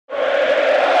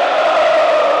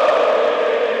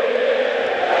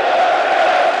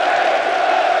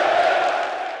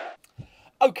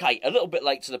Okay, a little bit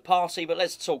late to the party, but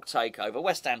let's talk takeover.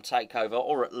 West Ham takeover,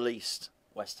 or at least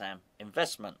West Ham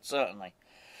investment, certainly.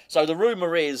 So the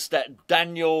rumour is that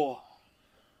Daniel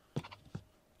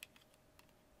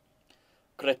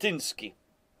Kretinsky,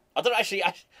 I don't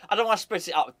want to split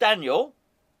it up. Daniel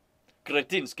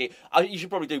Kretinsky. You should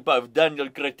probably do both, Daniel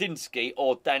Kretinsky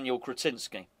or Daniel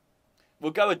Kretinsky.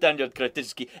 We'll go with Daniel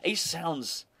Kretinsky. He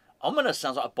sounds ominous,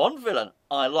 sounds like a Bond villain.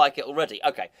 I like it already.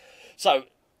 Okay, so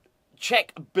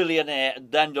Czech billionaire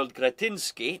Daniel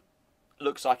Kretinsky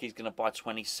looks like he's going to buy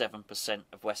 27%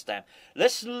 of West Ham.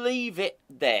 Let's leave it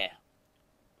there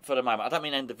for the moment. I don't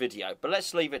mean end the video, but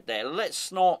let's leave it there.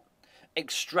 Let's not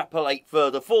extrapolate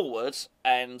further forwards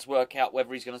and work out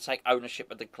whether he's going to take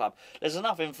ownership of the club. There's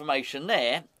enough information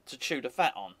there to chew the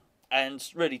fat on and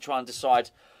really try and decide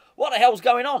what the hell's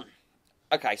going on.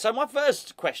 Okay, so my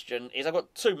first question is, I've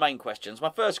got two main questions.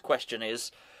 My first question is,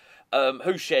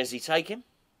 whose shares is he taking?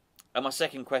 And my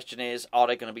second question is, are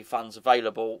there going to be funds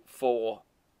available for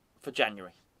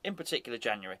January, in particular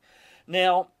January?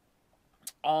 Now,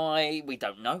 we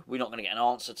don't know. We're not going to get an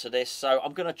answer to this, so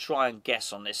I'm going to try and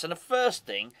guess on this. And the first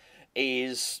thing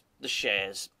is the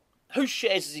shares. Whose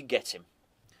shares is he getting?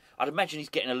 I'd imagine he's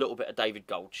getting a little bit of David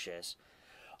Gold's shares.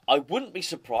 I wouldn't be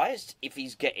surprised if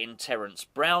he's getting Terence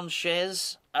Brown's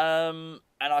shares, and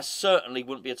I certainly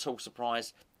wouldn't be at all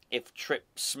surprised if Trip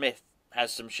Smith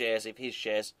has some shares, if his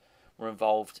shares were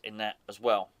involved in that as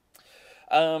well.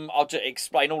 I'll just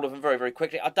explain all of them very, very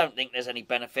quickly. I don't think there's any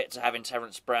benefit to having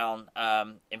Terence Brown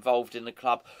involved in the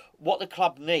club. What the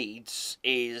club needs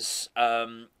is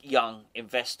young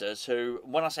investors who,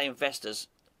 when I say investors,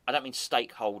 I don't mean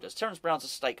stakeholders. Terence Brown's a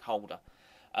stakeholder.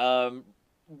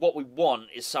 What we want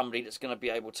is somebody that's going to be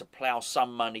able to plough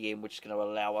some money in, which is going to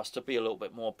allow us to be a little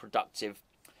bit more productive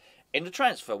in the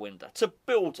transfer window, to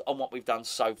build on what we've done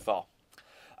so far.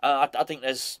 I think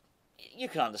you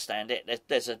can understand it.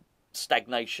 There's a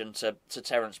stagnation to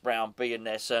Terence Brown being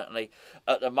there, certainly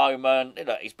at the moment.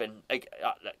 Look,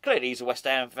 clearly he's a West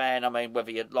Ham fan. I mean,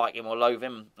 whether you like him or loathe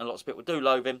him, and lots of people do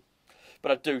loathe him,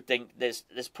 but I do think there's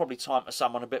probably time for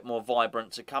someone a bit more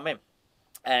vibrant to come in.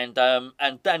 And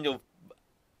Daniel,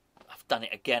 I've done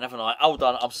it again, haven't I? Hold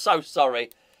on, I'm so sorry.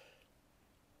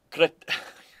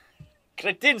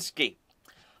 Kretinsky.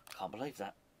 I can't believe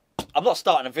that. I'm not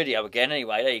starting a video again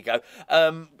anyway, there you go.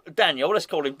 Daniel, let's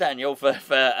call him Daniel for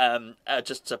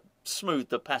just to smooth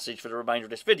the passage for the remainder of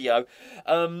this video.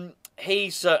 He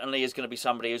certainly is going to be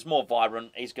somebody who's more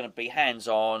vibrant, he's going to be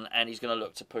hands-on, and he's going to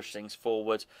look to push things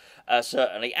forward,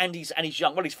 certainly. And he's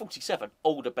young. Well, he's 47,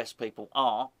 all the best people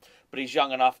are, but he's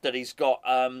young enough that he's got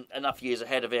enough years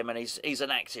ahead of him, and he's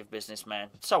an active businessman,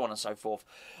 so on and so forth.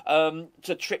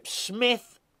 To Trip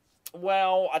Smith,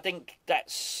 well, I think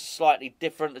that's slightly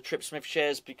different, the Trip Smith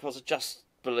shares, because I just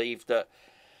believe that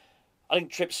I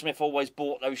think Trip Smith always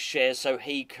bought those shares so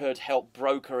he could help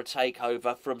broker a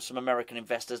takeover from some American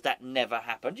investors. That never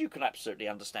happened. You can absolutely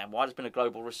understand why. There's been a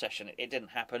global recession. It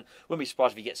didn't happen. Wouldn't be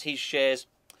surprised if he gets his shares.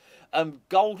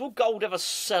 Gold, will Gold ever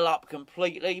sell up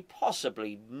completely?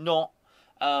 Possibly not.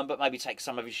 But maybe take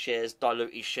some of his shares,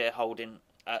 dilute his shareholding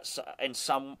in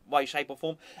some way, shape or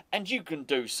form, and you can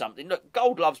do something. Look,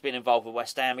 Gold loves being involved with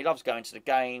West Ham. He loves going to the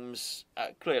games.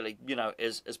 Clearly,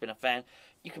 has been a fan.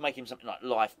 You can make him something like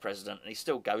life president, and he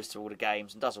still goes to all the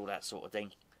games and does all that sort of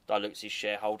thing. Dilutes his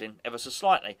shareholding ever so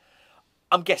slightly.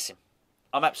 I'm guessing.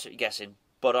 I'm absolutely guessing.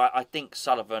 But I think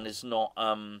Sullivan is not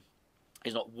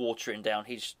watering down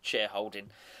his shareholding.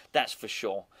 That's for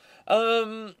sure.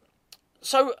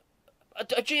 So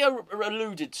Gio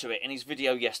alluded to it in his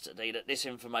video yesterday that this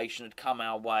information had come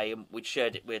our way, and we'd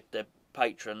shared it with the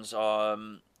patrons. I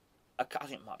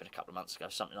think it might have been a couple of months ago,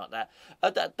 something like that.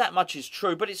 That much is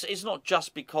true, but it's not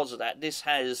just because of that. This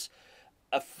has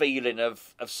a feeling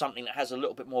of something that has a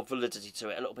little bit more validity to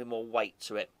it, a little bit more weight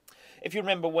to it. If you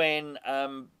remember when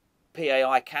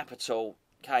PAI Capital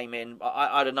came in,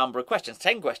 I had a number of questions,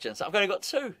 10 questions. I've only got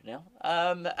 2 now.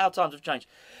 Our times have changed.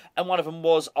 And one of them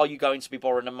was, are you going to be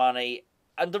borrowing the money?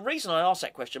 And the reason I asked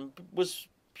that question was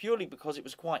purely because it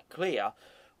was quite clear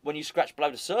when you scratch below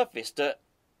the surface that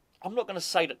I'm not going to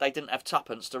say that they didn't have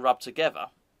tuppence to rub together.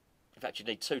 In fact, you'd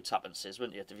need 2 tuppences,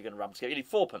 wouldn't you, if you're going to rub them together? You need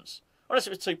 4pence. Unless it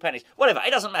was 2 pennies. Whatever,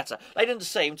 it doesn't matter. They didn't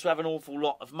seem to have an awful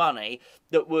lot of money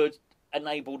that would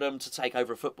enable them to take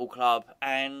over a football club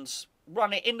and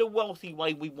run it in the wealthy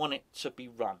way we want it to be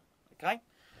run. Okay?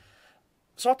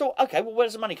 So I thought, okay, well,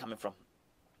 where's the money coming from?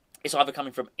 It's either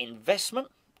coming from investment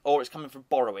or it's coming from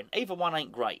borrowing. Either one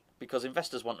ain't great, because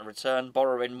investors want a return.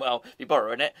 Borrowing, well, you're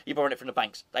borrowing it from the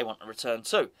banks. They want a return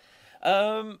too.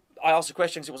 I asked the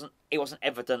questions. It wasn't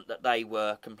evident that they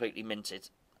were completely minted.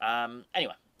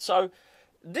 Anyway, so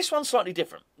This one's slightly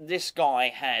different. This guy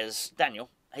has, Daniel,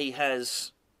 he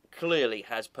clearly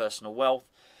has personal wealth.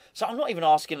 So I'm not even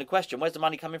asking the question, where's the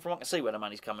money coming from? I can see where the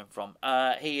money's coming from.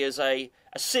 He is a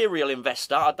serial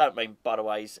investor. I don't mean, by the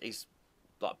way, he's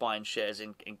like buying shares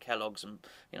in Kellogg's and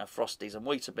Frosties and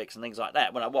Weetabix and things like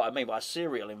that. What I mean by a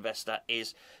serial investor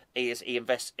is he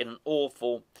invests in an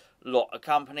awful lot of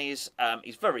companies.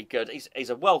 He's very good. He's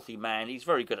a wealthy man. He's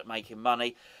very good at making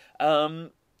money.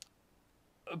 But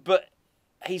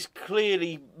he's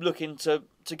clearly looking to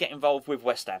get involved with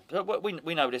West Ham.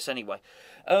 We know this anyway.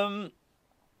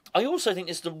 I also think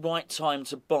it's the right time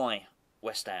to buy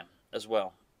West Ham as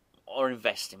well. Or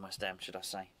invest in West Ham, should I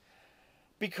say.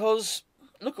 Because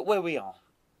look at where we are.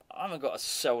 I haven't got to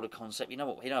sell the concept. You know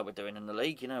what we're doing in the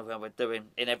league. You know how we're doing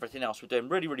in everything else. We're doing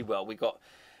really, really well. We've got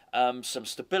some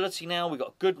stability now. We've got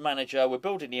a good manager. We're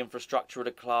building the infrastructure of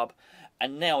the club.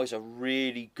 And now is a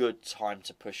really good time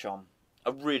to push on.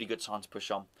 A really good time to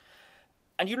push on.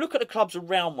 And you look at the clubs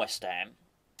around West Ham,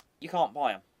 you can't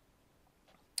buy them.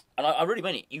 And I really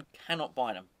mean it. You cannot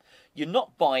buy them. You're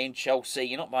not buying Chelsea.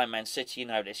 You're not buying Man City. You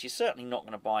know this. You're certainly not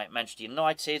going to buy Manchester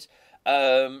United.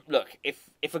 Look,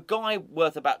 if a guy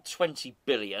worth about 20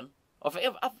 billion, Usmanov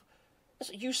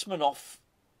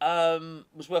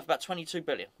was worth about 22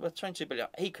 billion. Worth 22 billion.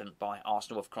 He couldn't buy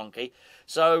Arsenal with Kroenke.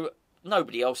 So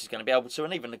nobody else is going to be able to.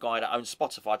 And even the guy that owns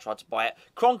Spotify tried to buy it.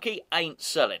 Kroenke ain't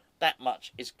selling. That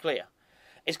much is clear.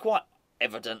 It's quite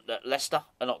evident that Leicester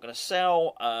are not going to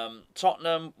sell.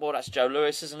 Tottenham, well, that's Joe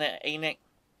Lewis, isn't it? Enoch,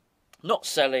 not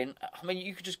selling. I mean,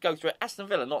 you could just go through it. Aston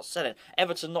Villa, not selling.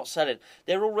 Everton, not selling.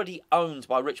 They're already owned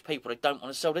by rich people that don't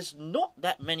want to sell. There's not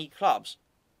that many clubs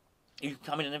you can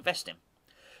come in and invest in.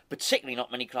 Particularly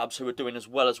not many clubs who are doing as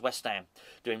well as West Ham.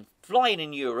 Doing flying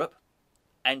in Europe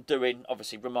and doing,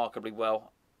 obviously, remarkably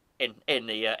well in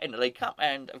the League Cup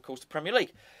and, of course, the Premier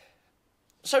League.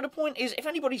 So the point is, if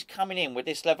anybody's coming in with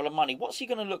this level of money, what's he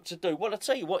going to look to do? Well, I'll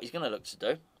tell you what he's going to look to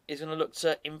do. He's going to look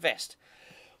to invest.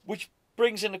 Which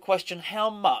brings in the question, how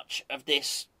much of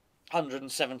this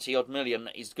 170-odd million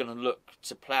that he's going to look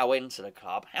to plough into the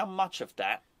club, how much of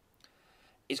that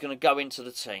is going to go into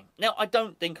the team? Now, I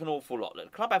don't think an awful lot. The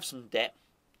club have some debt,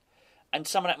 and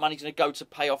some of that money's going to go to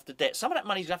pay off the debt. Some of that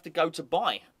money's going to have to go to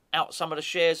buy out some of the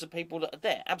shares of people that are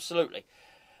there. Absolutely.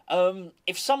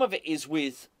 If some of it is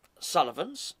with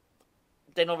Sullivan's,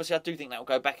 then obviously I do think that will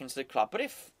go back into the club. But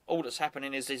if all that's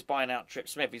happening is he's buying out Trip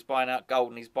Smith, he's buying out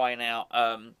Golden, he's buying out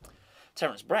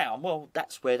Terence Brown, well,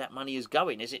 that's where that money is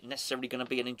going. Is it necessarily going to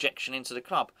be an injection into the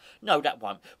club? No, that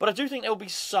won't. But I do think there will be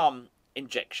some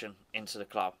injection into the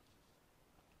club.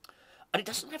 And it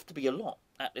doesn't have to be a lot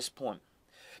at this point.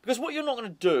 Because what you're not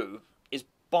going to do is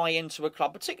buy into a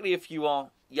club, particularly if you are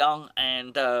young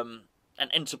and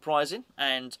enterprising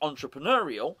and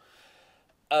entrepreneurial,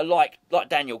 like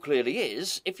Daniel clearly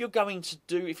is. If you're going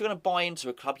to buy into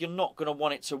a club, you're not going to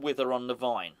want it to wither on the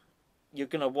vine. You're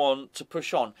going to want to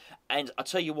push on. And I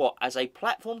tell you what, as a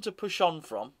platform to push on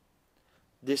from,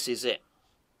 this is it.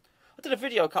 I did a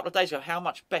video a couple of days ago, how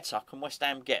much better can West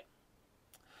Ham get?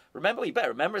 Remember? You better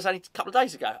remember, it's only a couple of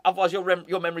days ago. Otherwise,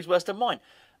 your memory's worse than mine.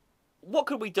 What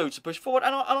could we do to push forward?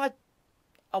 And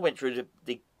I went through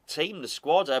the team, the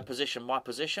squad, position by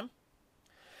position.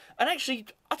 And actually,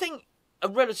 I think a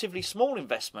relatively small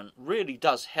investment really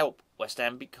does help West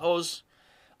Ham, because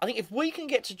I think if we can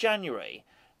get to January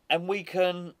and we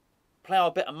can plough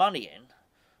a bit of money in,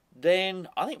 then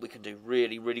I think we can do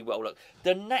really, really well. Look,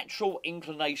 the natural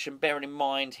inclination, bearing in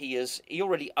mind he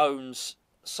already owns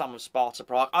some of Sparta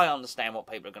Prague. I understand what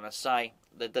people are going to say.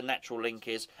 The natural link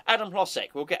is Adam Plosek.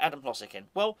 We'll get Adam Plosek in.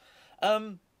 Well,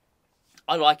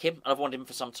 I like him, and I've wanted him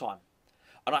for some time.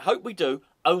 And I hope we do,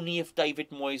 only if David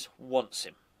Moyes wants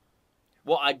him.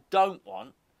 What I don't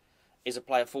want is a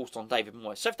player forced on David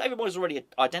Moyes. So if David Moyes has already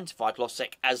identified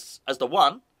Plosek as the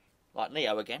one, like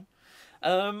Neo again,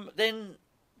 then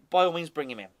by all means bring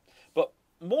him in. But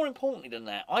more importantly than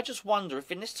that, I just wonder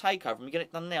if in this takeover, and we get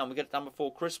it done now, and we get it done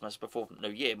before Christmas, before New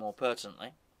Year more pertinently,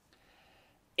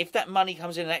 if that money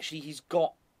comes in and actually he's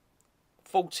got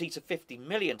 40 to 50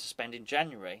 million to spend in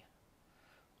January,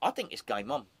 I think it's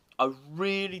game on. I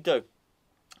really do.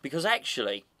 Because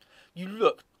actually, you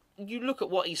look at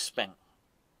what he's spent.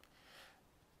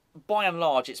 By and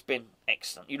large, it's been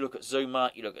excellent. You look at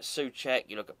Zuma, you look at Souček,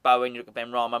 you look at Bowen, you look at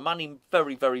Ben Rama. Money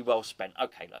very, very well spent.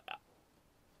 Okay, look,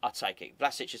 I take it.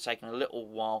 Vlasic has taken a little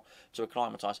while to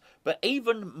acclimatise. But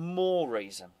even more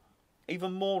reason,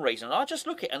 I just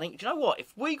look at it and think, do you know what?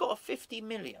 If we got a 50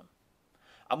 million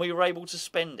and we were able to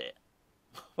spend it,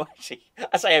 well, actually,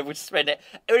 I say able to spend it,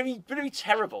 it would be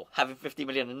terrible having 50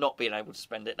 million and not being able to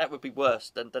spend it. That would be worse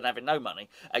than having no money,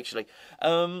 actually.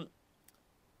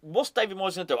 what's David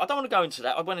Moyes going to do? I don't want to go into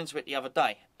that. I went into it the other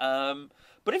day.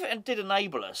 But if it did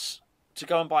enable us to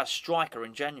go and buy a striker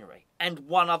in January and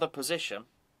one other position,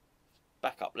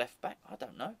 backup left back, I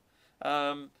don't know.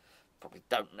 Probably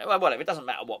don't know. Well, whatever. It doesn't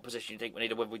matter what position you think we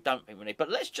need or whether we don't think we need. But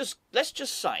let's just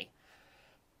say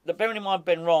that, bearing in mind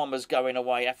Ben Rama's going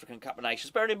away, African Cup of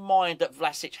Nations, bearing in mind that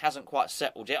Vlasic hasn't quite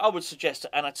settled yet, I would suggest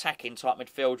an attacking type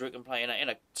midfielder who can play in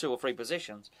a 2 or 3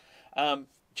 positions.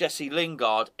 Jesse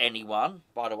Lingard, anyone,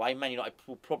 by the way. Man United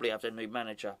will probably have their new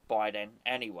manager by then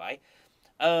anyway.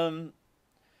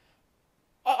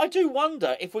 I do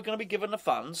wonder if we're going to be given the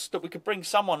funds that we could bring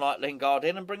someone like Lingard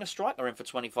in and bring a striker in for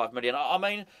 25 million. I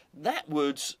mean, that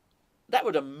would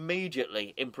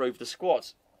immediately improve the squad.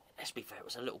 Let's be fair, it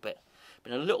was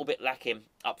been a little bit lacking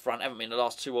up front, haven't we, in the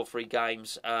last 2 or 3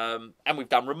 games? And we've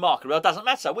done remarkably well. It doesn't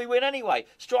matter. We win anyway.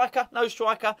 Striker, no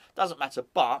striker, doesn't matter.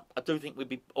 But I do think we'd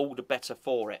be all the better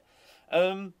for it.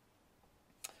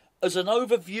 As an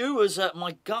overview, as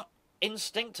my gut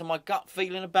instinct and my gut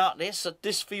feeling about this,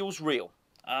 this feels real.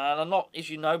 And I'm not, as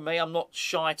you know me, I'm not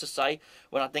shy to say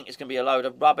when I think it's going to be a load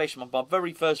of rubbish. My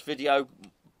very first video,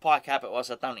 Pike Habit, was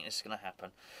I don't think this is going to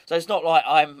happen. So it's not like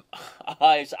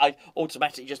I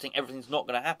automatically just think everything's not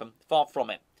going to happen. Far from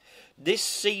it. This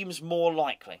seems more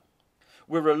likely.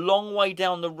 We're a long way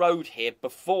down the road here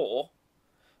before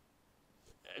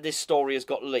this story has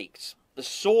got leaked. The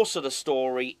source of the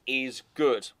story is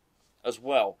good as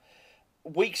well.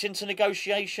 Weeks into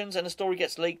negotiations and the story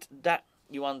gets leaked, that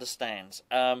you understand.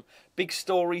 Big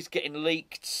stories getting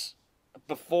leaked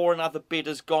before another bid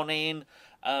has gone in.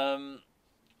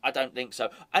 I don't think so.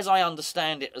 As I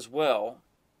understand it as well,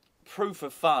 proof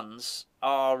of funds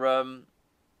have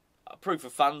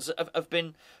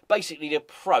been basically the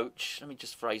approach. Let me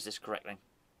just phrase this correctly.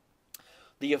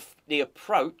 The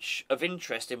approach of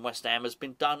interest in West Ham has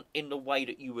been done in the way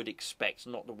that you would expect,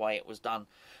 not the way it was done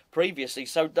previously.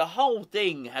 So the whole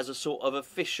thing has a sort of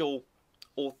official,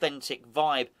 authentic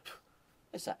vibe.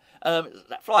 What's that?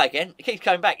 That fly again. It keeps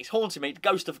coming back. It's haunting me.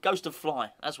 Ghost of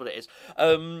fly. That's what it is.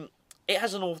 It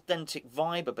has an authentic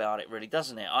vibe about it, really,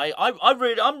 doesn't it?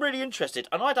 I'm really interested,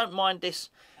 and I don't mind this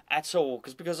at all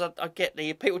because I get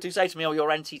the people do say to me, "Oh,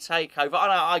 you're anti-takeover."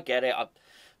 I get it. I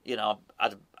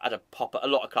had a pop at a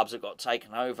lot of clubs that got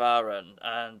taken over,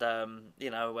 and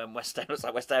when West Ham looks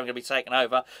like West Ham are going to be taken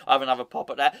over, I have another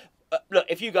pop at that. Look,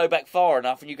 if you go back far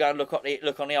enough and you go and look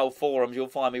on the old forums, you'll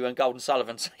find me when Golden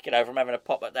Sullivan's taken over. I'm having a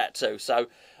pop at that too. So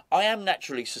I am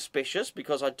naturally suspicious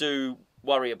because I do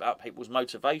worry about people's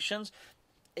motivations.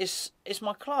 It's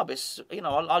my club.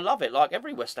 I love it like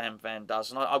every West Ham fan does,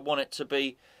 and I want it to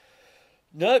be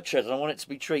nurtured and I want it to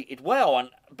be treated well.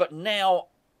 But now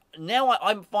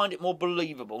I find it more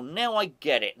believable. Now I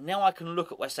get it. Now I can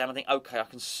look at West Ham and think, okay, I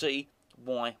can see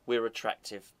why we're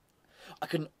attractive. I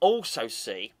can also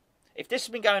see, if this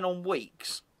has been going on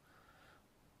weeks,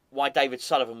 why David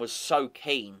Sullivan was so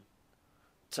keen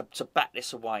to back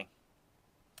this away.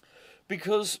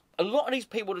 Because a lot of these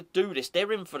people that do this,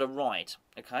 they're in for the ride,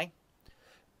 okay?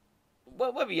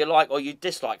 Well, whether you like or you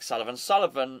dislike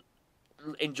Sullivan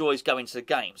enjoys going to the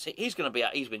games. He's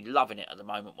been loving it at the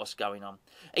moment, what's going on.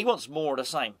 He wants more of the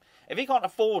same. If he can't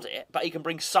afford it, but he can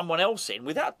bring someone else in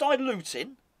without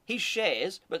diluting his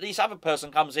shares, but this other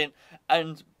person comes in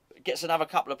and gets another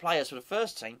couple of players for the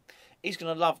first team, he's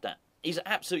going to love that. He's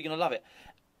absolutely going to love it.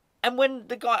 And when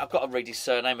the guy, I've got to read his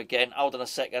surname again, hold on a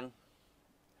second.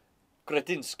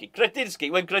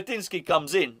 Kretinsky. When Kretinsky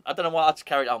comes in, I don't know why I had to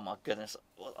carry it. Oh my goodness.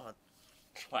 What a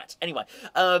twat. Anyway,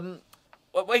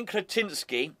 when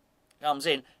Kretinsky comes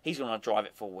in, he's going to drive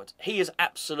it forward. He is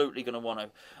absolutely going to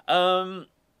want to.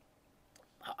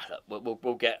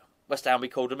 We'll get West Ham. We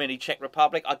called a mini Czech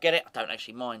Republic. I get it. I don't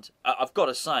actually mind. I've got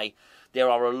to say, there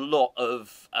are a lot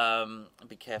of.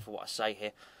 Be careful what I say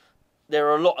here. There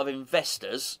are a lot of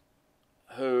investors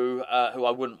who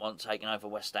I wouldn't want taking over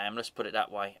West Ham. Let's put it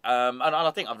that way. And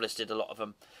I think I've listed a lot of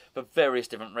them for various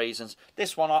different reasons.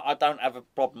 This one I don't have a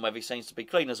problem with. He seems to be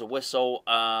clean as a whistle.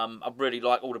 I really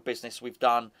like all the business we've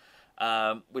done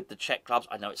with the Czech clubs.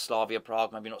 I know it's Slavia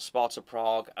Prague, maybe not Sparta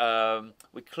Prague.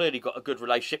 We clearly got a good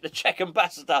relationship. The Czech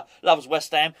ambassador loves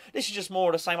West Ham. This is just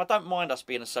more of the same. I don't mind us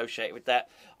being associated with that.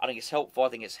 I think it's helpful. I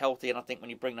think it's healthy. And I think when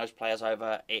you bring those players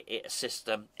over, it assists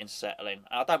them in settling.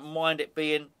 I don't mind it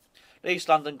being the East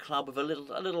London club with a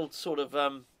little sort of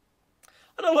a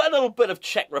little bit of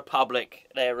Czech Republic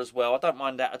there as well. I don't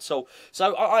mind that at all.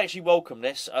 So I actually welcome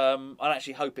this. I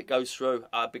actually hope it goes through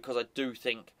because I do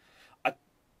think I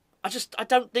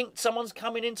don't think someone's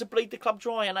coming in to bleed the club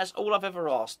dry, and that's all I've ever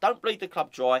asked. Don't bleed the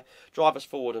club dry. Drive us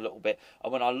forward a little bit.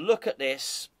 And when I look at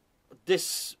this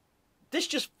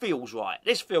just feels right.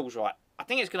 This feels right. I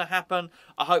think it's going to happen.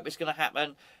 I hope it's going to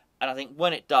happen. And I think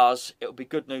when it does, it'll be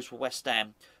good news for West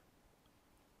Ham.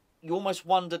 You almost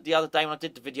wondered the other day when I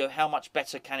did the video, how much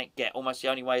better can it get? Almost the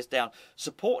only way is down.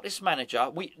 Support this manager.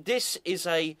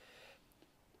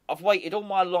 I've waited all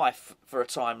my life for a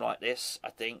time like this, I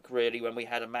think, really, when we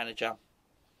had a manager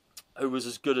who was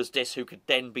as good as this, who could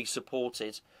then be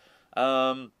supported.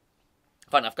 Funny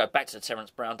enough, go back to the Terence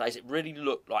Brown days, it really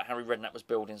looked like Harry Redknapp was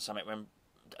building something when,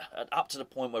 up to the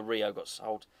point where Rio got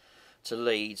sold to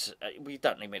Leeds. We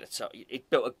don't need me to tell you. It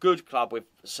built a good club with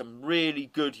some really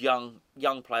good young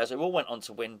players who all went on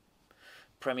to win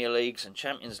Premier Leagues and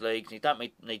Champions Leagues. You don't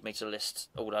need me to list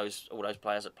all those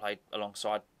players that played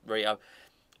alongside Rio,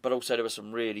 but also there were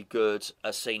some really good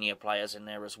senior players in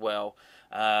there as well.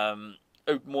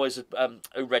 Who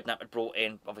Redknapp had brought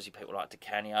in, obviously people like Di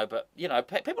Canio, but you know,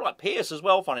 people like Pearce as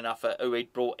well, fun enough, who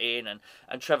he'd brought in, and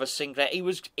Trevor Sinclair. He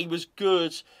was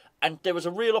good. And there was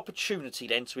a real opportunity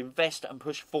then to invest and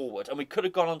push forward. And we could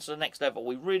have gone on to the next level.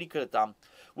 We really could have done.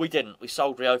 We didn't. We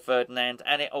sold Rio Ferdinand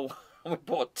and it all. We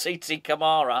bought Titi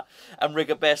Kamara and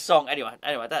Rigobert Song. Anyway,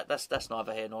 that's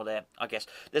neither here nor there, I guess.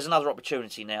 There's another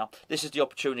opportunity now. This is the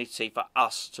opportunity for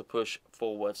us to push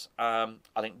forwards. I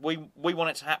think we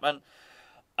want it to happen.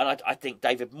 And I think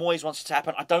David Moyes wants it to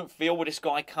happen. I don't feel with this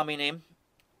guy coming in.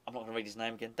 I'm not going to read his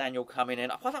name again. Daniel coming in.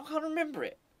 I can't remember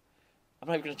it. I'm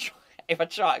not even going to try. If I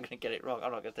try, I'm going to get it wrong.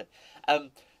 I'm not going to.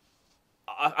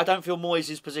 I don't feel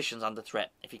Moyes' position's under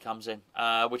threat if he comes in,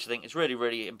 which I think is really,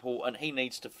 really important. He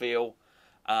needs to feel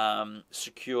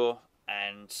secure,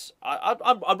 and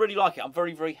I really like it. I'm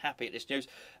very, very happy at this news.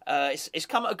 It's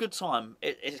come at a good time.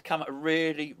 It's come at a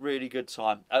really, really good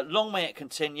time. Long may it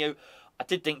continue. I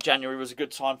did think January was a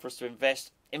good time for us to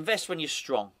invest. Invest when you're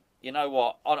strong. You know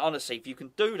what? Honestly, if you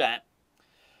can do that,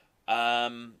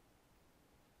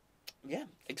 yeah,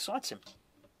 exciting.